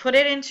 We'll put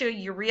it into a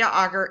urea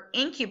agar,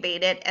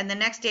 incubate it, and the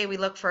next day we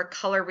look for a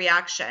color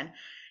reaction.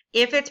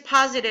 If it's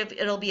positive,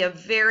 it'll be a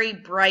very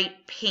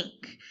bright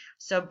pink.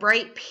 So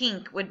bright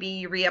pink would be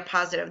urea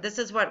positive. This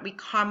is what we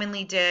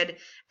commonly did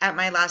at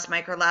my last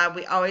microlab.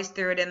 We always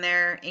threw it in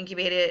there,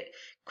 incubated it,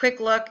 quick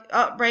look,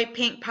 oh, bright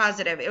pink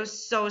positive. It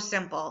was so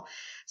simple.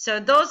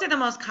 So those are the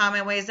most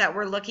common ways that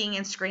we're looking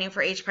and screening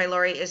for H.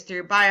 pylori is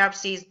through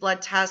biopsies,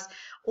 blood tests,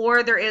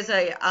 or there is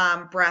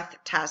a breath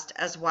test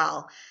as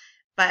well.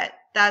 But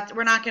that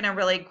we're not going to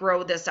really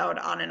grow this out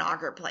on an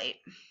agar plate.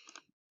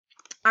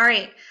 All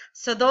right,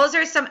 so those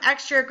are some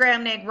extra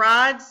gram-neg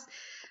rods.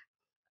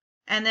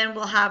 And then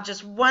we'll have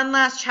just one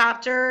last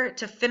chapter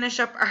to finish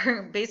up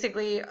our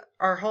basically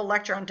our whole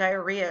lecture on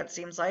diarrhea, it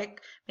seems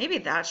like. Maybe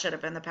that should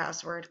have been the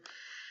password.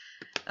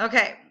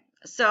 Okay,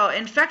 so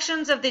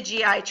infections of the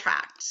GI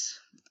tract.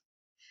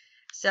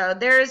 So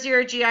there's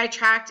your GI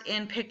tract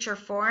in picture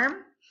form.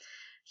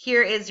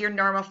 Here is your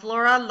normal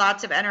flora.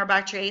 Lots of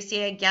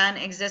Enterobacteriaceae, again,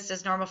 exist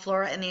as normal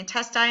flora in the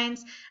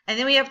intestines. And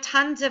then we have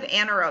tons of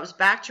anaerobes,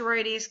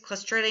 Bacteroides,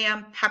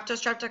 Clostridium,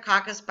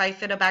 Peptostreptococcus,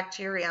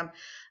 Bifidobacterium.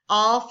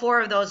 All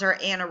four of those are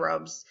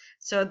anaerobes.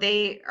 So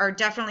they are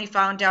definitely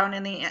found down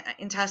in the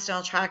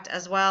intestinal tract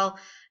as well.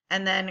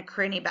 And then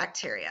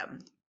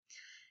Cranibacterium.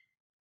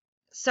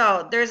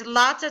 So there's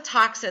lots of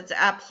toxins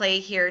at play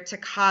here to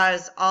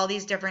cause all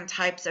these different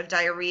types of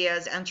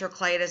diarrheas,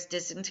 enterocolitis,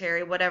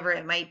 dysentery, whatever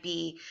it might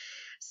be.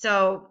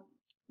 So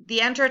the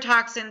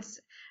enterotoxins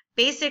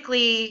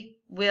basically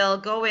will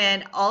go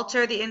in,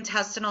 alter the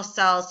intestinal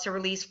cells to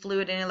release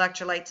fluid and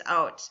electrolytes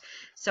out.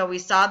 So we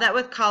saw that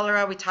with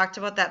cholera. We talked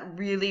about that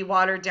really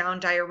watered down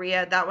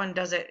diarrhea. That one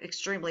does it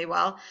extremely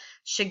well.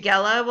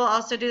 Shigella will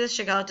also do this,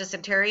 Shigella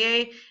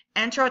dysenteriae.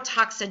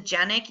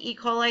 Enterotoxigenic E.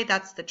 coli,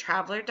 that's the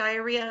traveler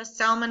diarrhea.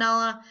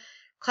 Salmonella,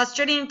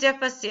 Clostridium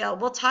difficile.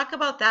 We'll talk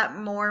about that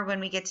more when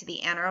we get to the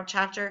anaerobe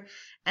chapter.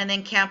 And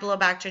then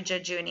Campylobacter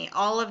jejuni.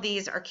 All of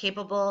these are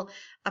capable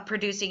of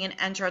producing an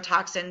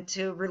enterotoxin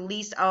to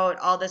release out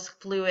all this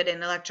fluid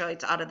and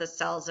electrolytes out of the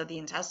cells of the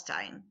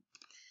intestine.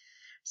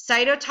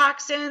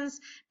 Cytotoxins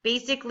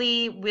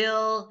basically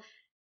will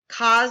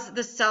cause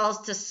the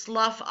cells to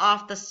slough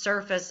off the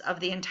surface of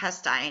the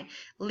intestine,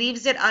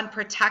 leaves it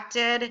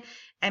unprotected,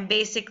 and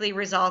basically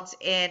results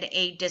in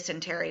a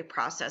dysentery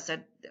process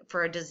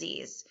for a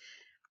disease.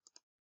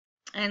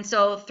 And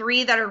so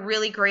 3 that are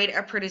really great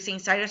at producing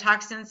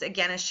cytotoxins,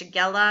 again, is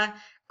Shigella,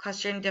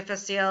 Clostridium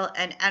difficile,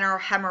 and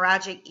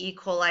enterohemorrhagic E.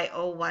 coli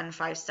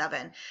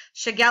 0157.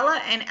 Shigella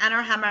and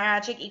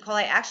enterohemorrhagic E.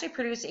 coli actually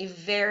produce a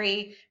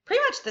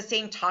pretty much the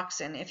same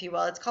toxin, if you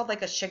will. It's called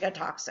like a Shiga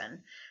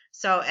toxin.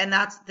 So, and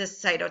that's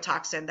this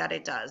cytotoxin that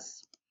it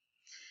does.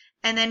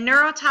 And then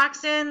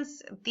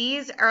neurotoxins,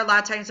 these are a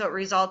lot of times what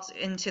results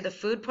into the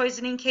food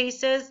poisoning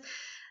cases.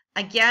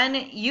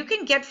 Again, you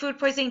can get food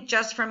poisoning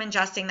just from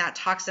ingesting that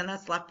toxin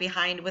that's left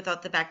behind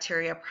without the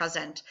bacteria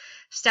present.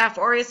 Staph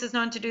aureus is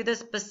known to do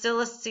this.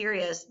 Bacillus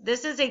cereus.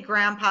 This is a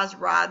Gram-Pos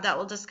rod that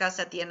we'll discuss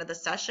at the end of the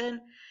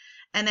session.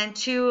 And then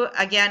 2,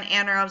 again,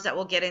 anaerobes that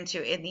we'll get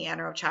into in the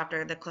anaerobe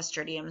chapter, the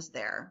Clostridiums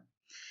there.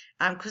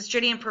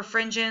 Clostridium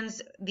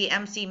perfringens, the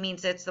MC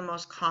means it's the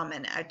most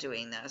common at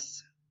doing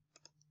this.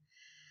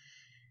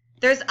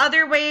 There's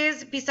other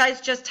ways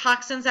besides just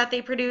toxins that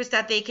they produce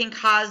that they can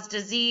cause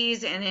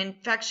disease and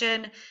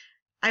infection.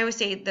 I always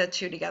say the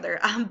 2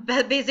 together,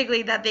 but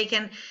basically that they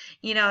can,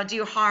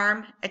 do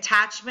harm,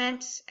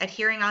 attachment,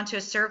 adhering onto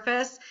a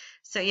surface.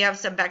 So you have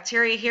some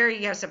bacteria here,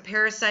 you have some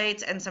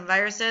parasites and some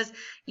viruses.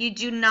 You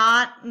do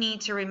not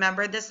need to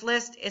remember this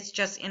list. It's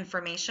just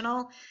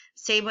informational.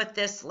 Same with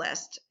this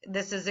list.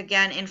 This is,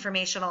 again,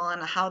 informational on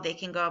how they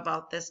can go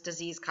about this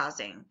disease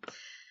causing.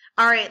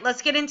 All right,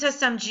 let's get into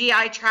some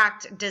GI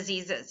tract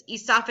diseases.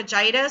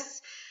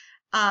 Esophagitis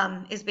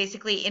is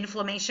basically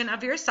inflammation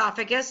of your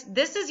esophagus.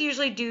 This is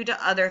usually due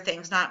to other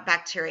things, not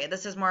bacteria.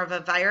 This is more of a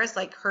virus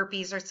like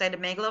herpes or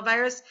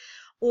cytomegalovirus,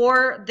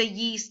 or the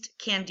yeast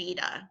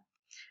Candida.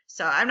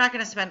 So I'm not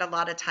going to spend a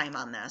lot of time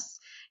on this.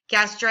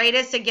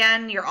 Gastritis,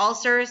 again, your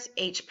ulcers,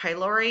 H.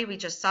 pylori, we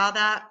just saw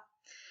that.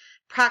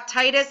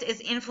 Proctitis is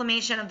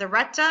inflammation of the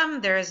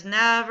rectum. There is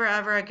never,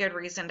 ever a good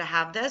reason to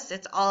have this.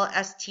 It's all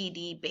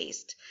STD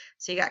based.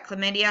 So you got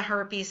chlamydia,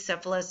 herpes,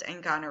 syphilis,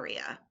 and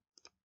gonorrhea.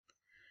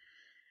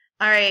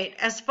 All right,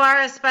 as far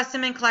as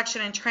specimen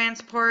collection and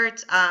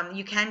transport,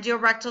 you can do a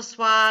rectal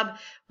swab.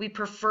 We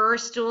prefer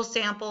stool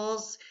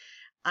samples,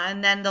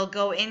 and then they'll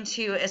go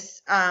into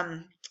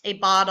a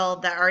bottle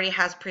that already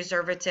has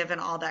preservative and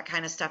all that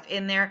kind of stuff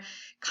in there.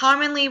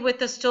 Commonly with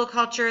the stool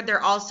culture,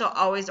 they're also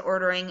always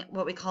ordering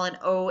what we call an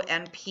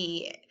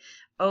OMP,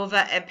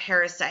 ova and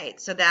parasite.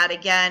 So that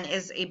again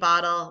is a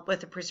bottle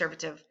with a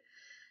preservative.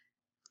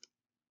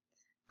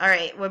 All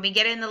right, when we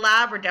get in the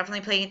lab, we're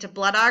definitely putting it to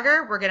blood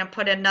agar. We're going to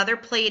put another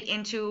plate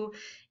into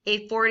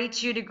a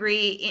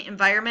 42-degree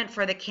environment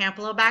for the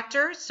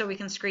Campylobacter, so we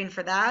can screen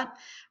for that.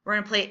 We're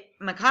going to plate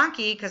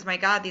MacConkey, because my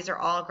God, these are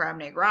all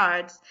gram-neg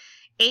rods.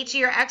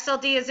 HE or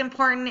XLD is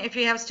important if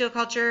you have stool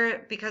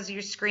culture because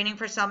you're screening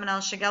for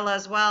Salmonella Shigella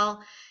as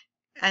well.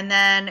 And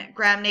then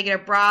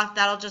gram-negative broth,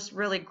 that'll just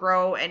really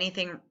grow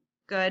anything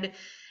good.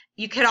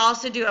 You could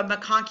also do a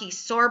MacConkey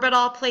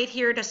sorbitol plate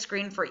here to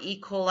screen for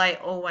E.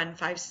 coli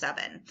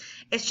 0157.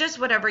 It's just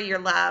whatever your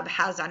lab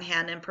has on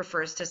hand and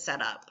prefers to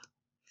set up.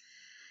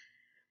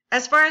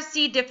 As far as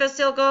C.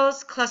 difficile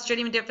goes,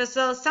 Clostridium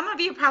difficile, some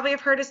of you probably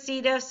have heard of C.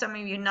 diff, some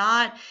of you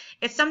not.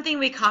 It's something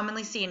we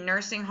commonly see in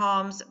nursing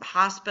homes,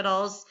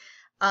 hospitals.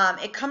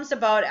 It comes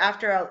about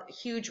after a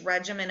huge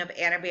regimen of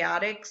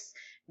antibiotics.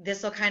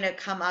 This will kind of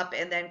come up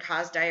and then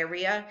cause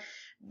diarrhea.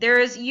 There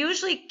is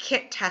usually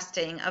kit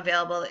testing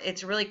available.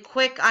 It's really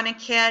quick on a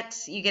kit.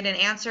 You get an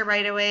answer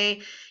right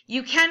away.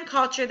 You can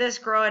culture this,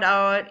 grow it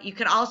out. You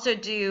can also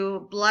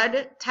do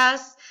blood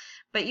tests,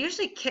 but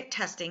usually kit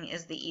testing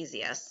is the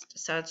easiest.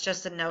 So it's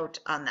just a note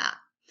on that.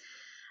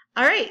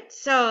 All right,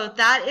 so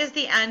that is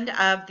the end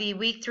of the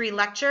week 3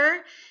 lecture.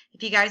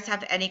 If you guys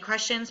have any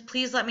questions,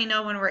 please let me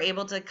know when we're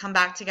able to come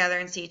back together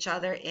and see each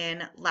other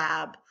in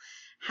lab.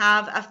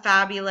 Have a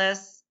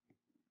fabulous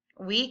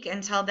week.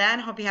 Until then,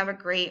 hope you have a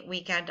great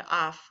weekend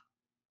off.